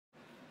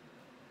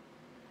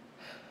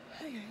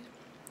Hi guys,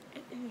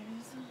 it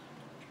is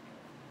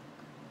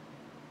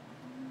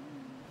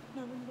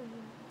November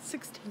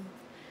 16th,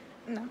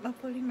 and I'm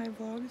uploading my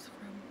vlogs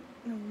from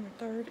November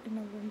 3rd and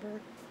November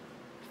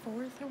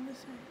 4th, I want to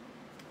say.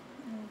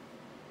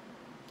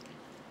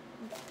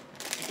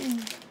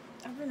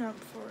 I've been up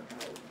for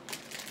about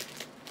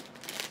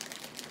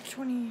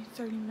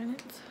 20-30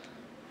 minutes,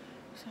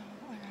 so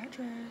I got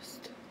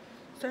dressed,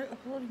 started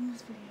uploading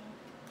this video,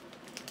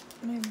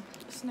 and I'm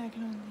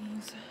snacking on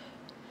these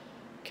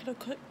kettle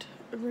cooked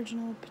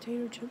original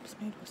potato chips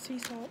made with sea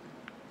salt.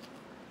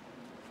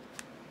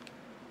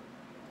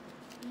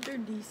 They're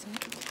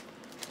decent.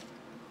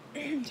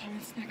 So I'm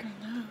snacking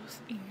on those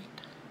and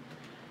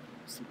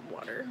some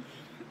water.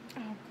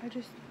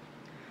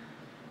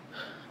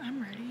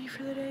 I'm ready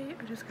for the day.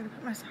 I just gotta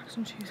put my socks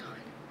and shoes on.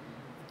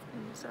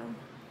 And so,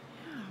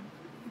 yeah.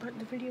 But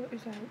the video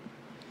is at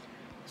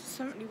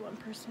 71%,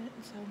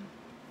 so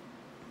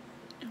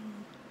I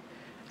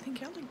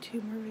think I have like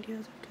 2 more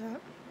videos after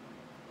that.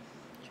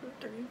 2 or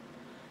 3.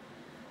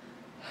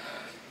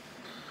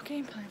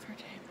 Game plan for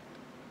today.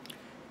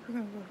 We're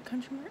gonna go to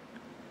Country Mart.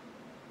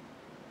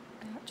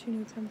 I got 2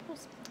 new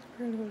pimples.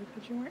 We're gonna go to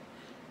Country Mart,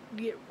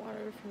 get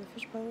water for the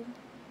fish bowl,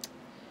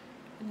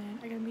 and then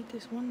I gotta meet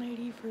this one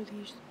lady for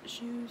these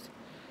shoes.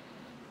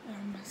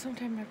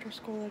 Sometime after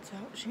school lets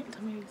out. She didn't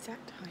tell me the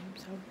exact time,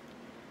 so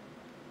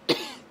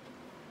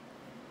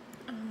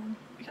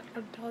we got to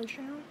go to Dollar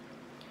Tree now,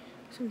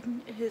 so we can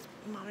get his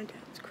mom and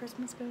dad's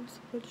Christmas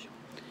gifts, which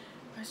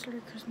I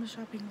started Christmas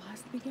shopping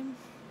last weekend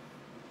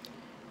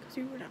because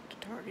we went out to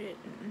Target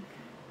and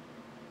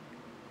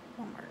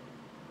Walmart.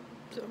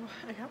 So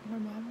I got my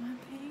mom one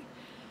thing,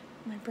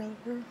 my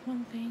brother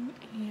one thing,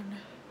 and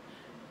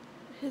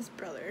his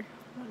brother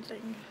one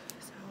thing.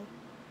 So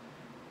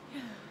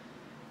yeah,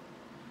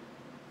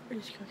 we're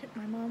just gonna get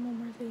my mom one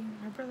more thing,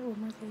 my brother one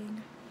more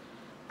thing.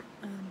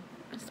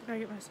 I still gotta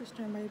get my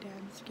sister and my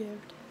dad's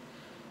gift,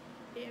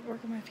 and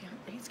work on my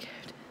fiance's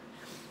gift.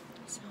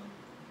 So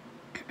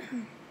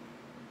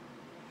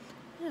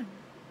yeah,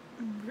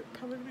 we're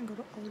probably gonna go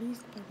to Aldi's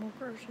to buy more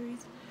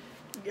groceries.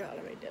 God,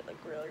 I made that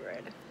look really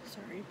red.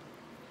 Sorry.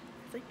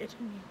 It's like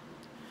itching me.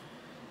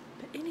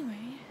 But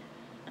anyway,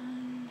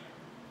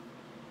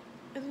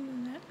 other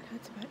than that,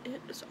 that's about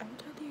it. So I will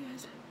tell you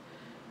guys.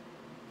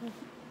 Well,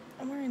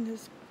 I'm wearing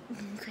this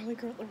Girly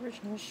Girl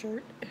original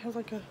shirt. It has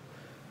like a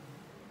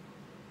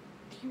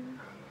deer.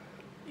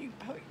 You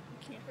probably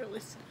can't really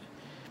see it.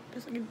 But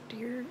it's like a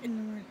deer, and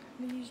then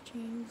wearing these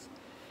jeans.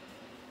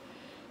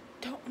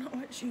 Don't know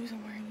what shoes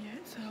I'm wearing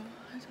yet, so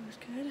that's always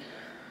good.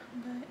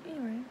 But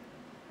anyway,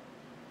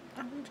 I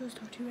will just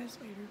talk to you guys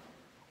later.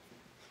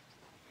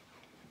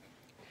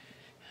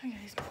 Hi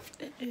guys,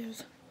 it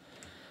is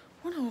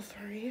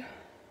 1:03.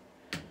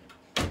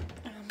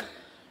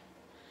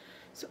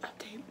 So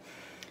update.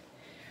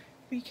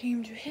 We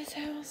came to his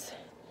house,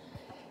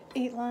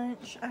 ate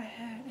lunch. I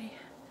had a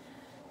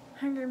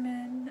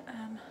Hungerman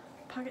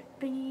pocket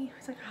thingy.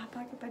 It's like a hot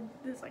pocket, but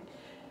it's like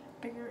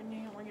bigger and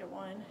you only get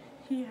one.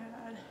 He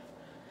had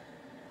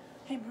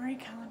a Marie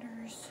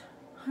Callender's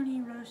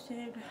honey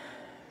roasted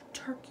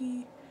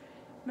turkey,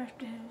 mashed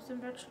potatoes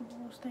and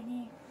vegetables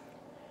thingy.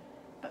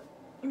 But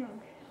we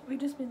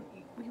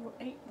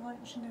ate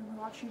lunch and then we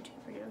watched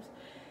YouTube videos.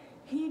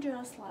 He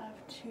just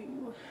left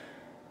to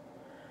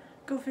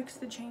go fix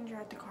the changer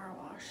at the car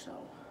wash,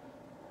 so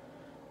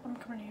I'm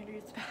coming here to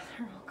use the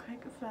bathroom real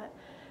quick. But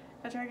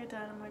after I get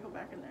done, I'm gonna go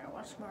back in there and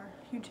watch some more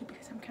YouTube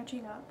because I'm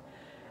catching up.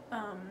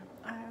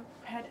 I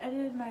had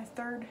edited my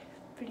 3rd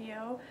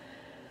video.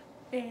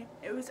 And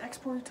it was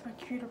exported to my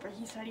computer, but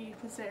he said he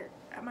was there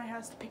at my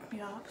house to pick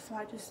me up, so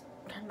I just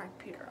turned my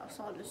computer off,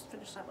 so I'll just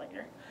finish that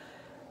later.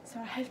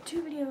 So I have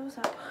 2 videos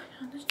up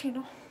on this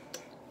channel.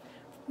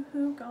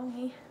 Woohoo, go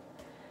me.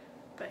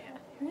 But yeah,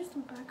 here's the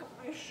back of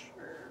my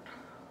shirt.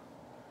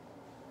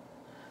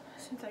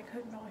 Since I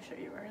couldn't really show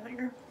you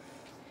earlier.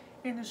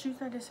 And the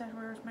shoes I decided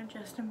were my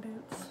Justin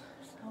boots.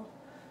 So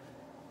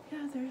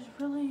yeah, there's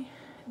really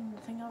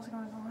nothing else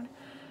going on.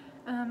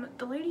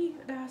 The lady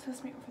that asked us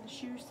to meet for the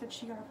shoes said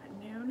she got up at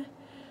noon.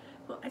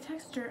 Well, I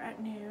texted her at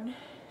noon,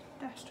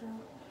 asked her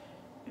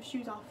if she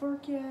was off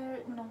work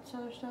yet and all this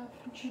other stuff,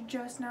 and she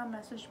just now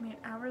messaged me an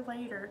hour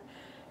later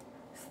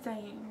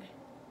saying,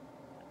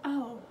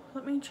 oh,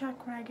 let me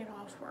check when I get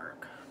off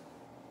work.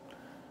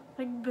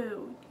 Like,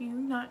 boo, do you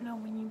not know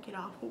when you get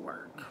off of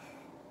work?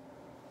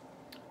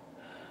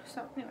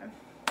 So, anyway,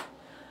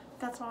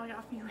 that's all I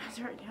got for you guys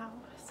right now,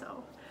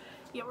 so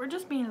yeah, we're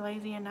just being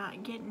lazy and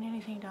not getting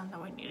anything done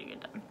that we need to get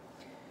done.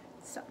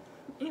 So,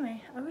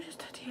 anyway, I will just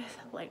talk to you guys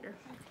later.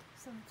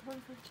 So, it's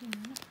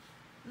 1:15.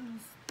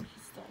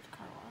 He's still at the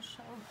car wash,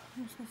 so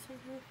I'm just gonna sit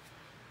here,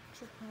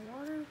 drink my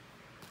water,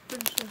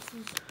 finish this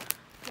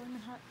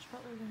boiling hot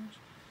Chipotle ranch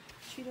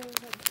Cheetos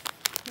that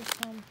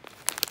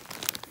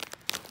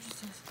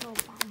just this little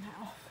bomb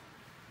now.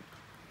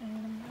 And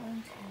I'm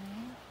going to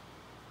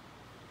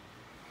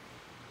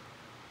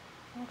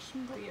watch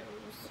some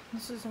videos.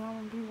 This is what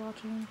I'm gonna be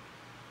watching.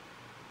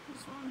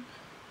 This one.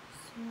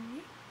 So,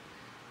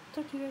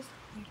 talk to you guys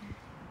later.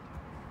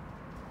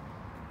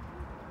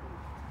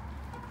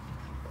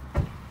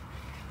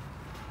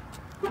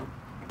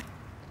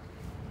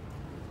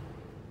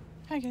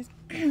 guys,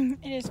 it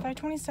is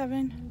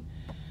 5:27.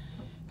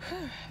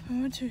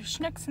 We went to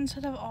Schnucks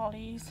instead of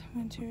Aldi's.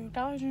 Went to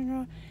Dollar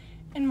General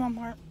and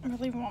Walmart. We're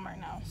leaving Walmart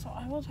now, so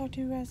I will talk to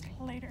you guys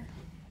later.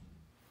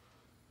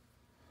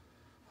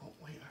 Oh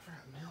wait, I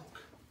forgot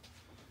milk.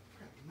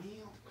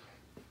 Milk.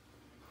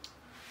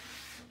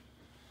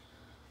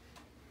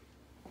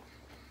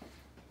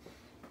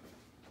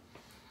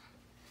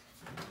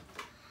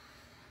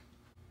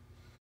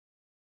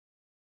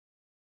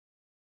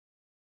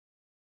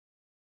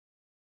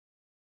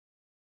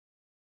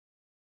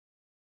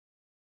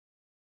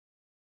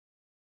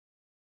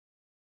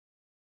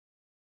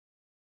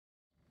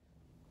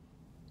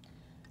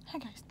 Hi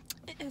guys,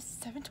 it is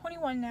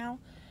 7:21 now.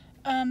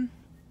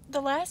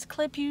 The last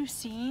clip you've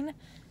seen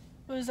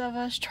was of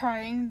us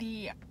trying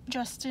the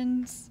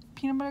Justin's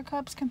peanut butter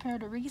cups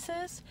compared to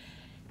Reese's,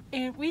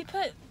 and we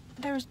put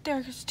there's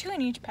 2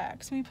 in each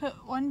pack, so we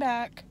put one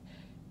back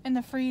in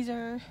the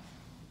freezer,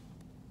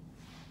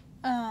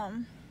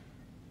 and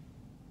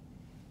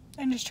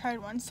just tried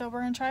one. So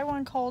we're gonna try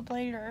one cold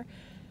later,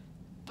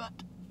 but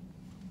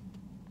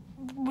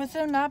with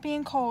them not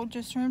being cold,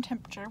 just room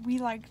temperature, we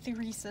like the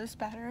Reese's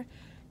better.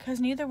 Because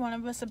neither one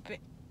of us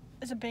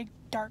is a big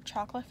dark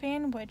chocolate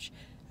fan, which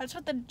that's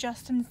what the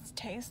Justin's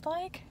taste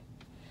like.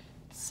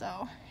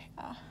 So,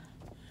 yeah.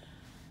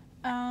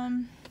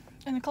 And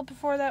the clip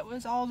before that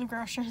was all the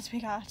groceries we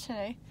got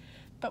today.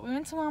 But we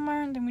went to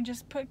Walmart, and then we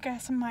just put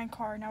gas in my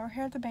car. Now we're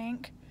here at the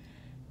bank,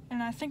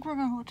 and I think we're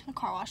going to go to the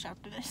car wash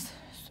after this.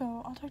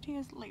 So, I'll talk to you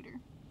guys later.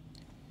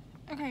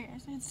 Okay,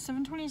 guys, it's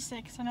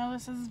 7:26. I know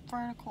this is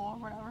vertical or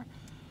whatever.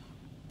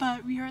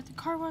 But we are at the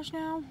car wash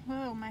now.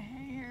 Whoa, my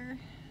hair.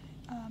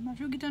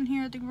 After we get done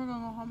here, I think we're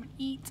gonna go home and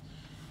eat.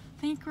 I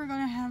think we're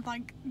gonna have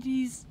like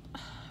these,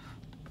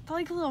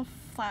 like little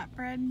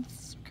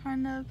flatbreads,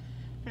 kind of,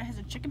 but it has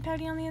a chicken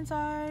patty on the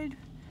inside.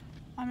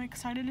 I'm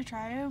excited to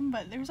try them,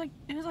 but it was like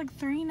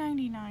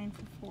 $3.99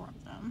 for 4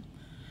 of them.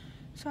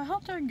 So I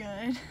hope they're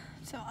good.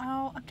 So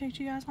I'll update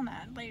you guys on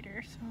that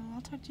later. So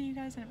I'll talk to you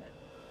guys in a bit.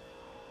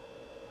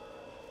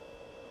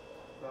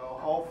 So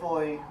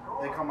hopefully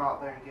they come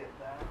out there and get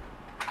that.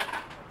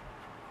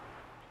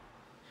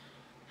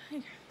 Hey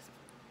guys.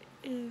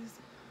 It is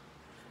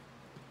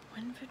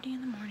 1:50 in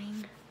the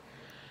morning.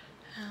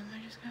 I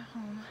just got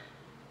home.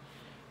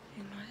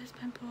 Ignore this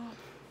pimple.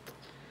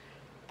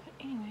 But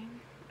anyway,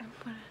 I'm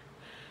gonna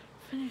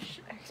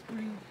finish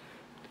exporting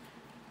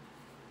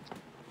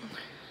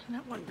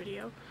that one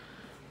video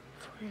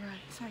for you guys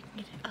so I can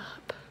get it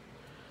up.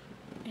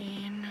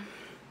 And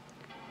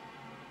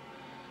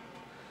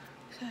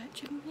so that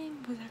chicken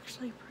wing was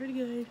actually pretty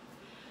good.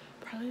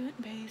 Probably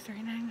wouldn't pay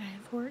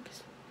 $3.99 for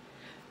it.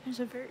 There's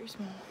a very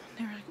small.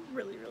 They're like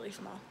really, really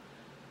small.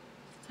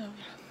 So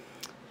yeah.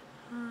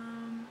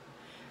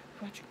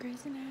 Watching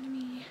Grey's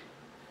Anatomy.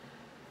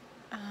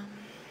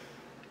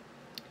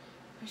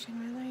 Washing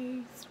my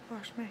legs.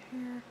 Washed my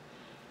hair.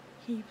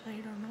 He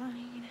played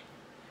online.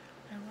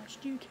 I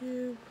watched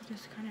YouTube.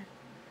 Just kind of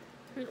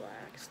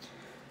relaxed.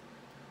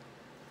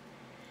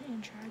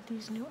 And tried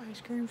these new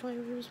ice cream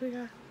flavors we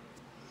got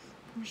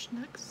from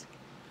Schnucks.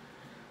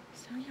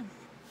 So yeah.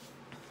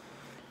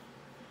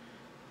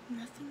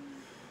 Nothing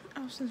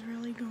else is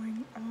really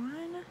going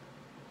on.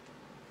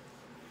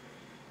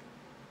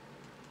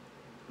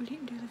 We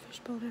didn't do the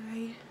fishbowl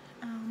today.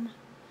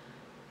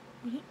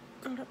 We didn't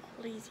go to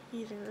Aldi's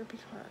either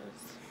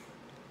because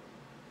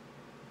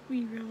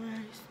we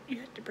realized you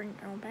had to bring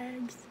your own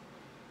bags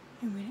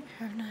and we didn't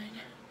have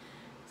none.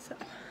 So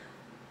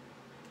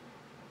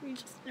we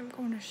just ended up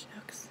going to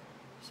Schnucks.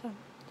 So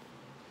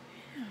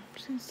yeah, I'm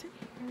just gonna sit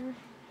here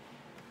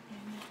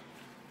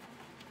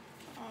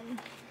and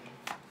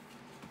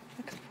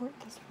export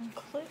this one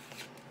clip.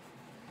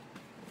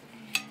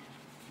 And,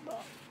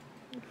 well,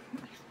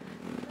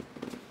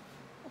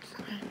 I'll just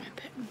find my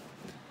pen.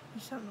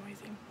 It's so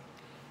noisy.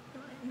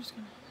 Anyway, I'm just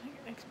gonna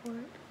export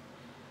it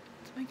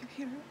to my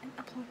computer and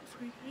upload it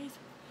for you guys.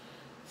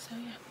 So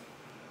yeah.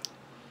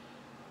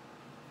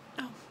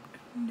 Oh,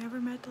 I've never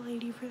met the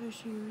lady for the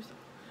shoes.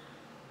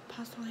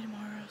 Possibly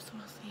tomorrow, so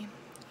we'll see.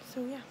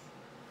 So yeah.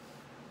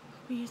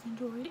 Hope you guys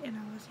enjoyed, and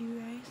I will see you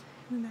guys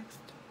in the next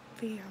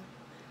video.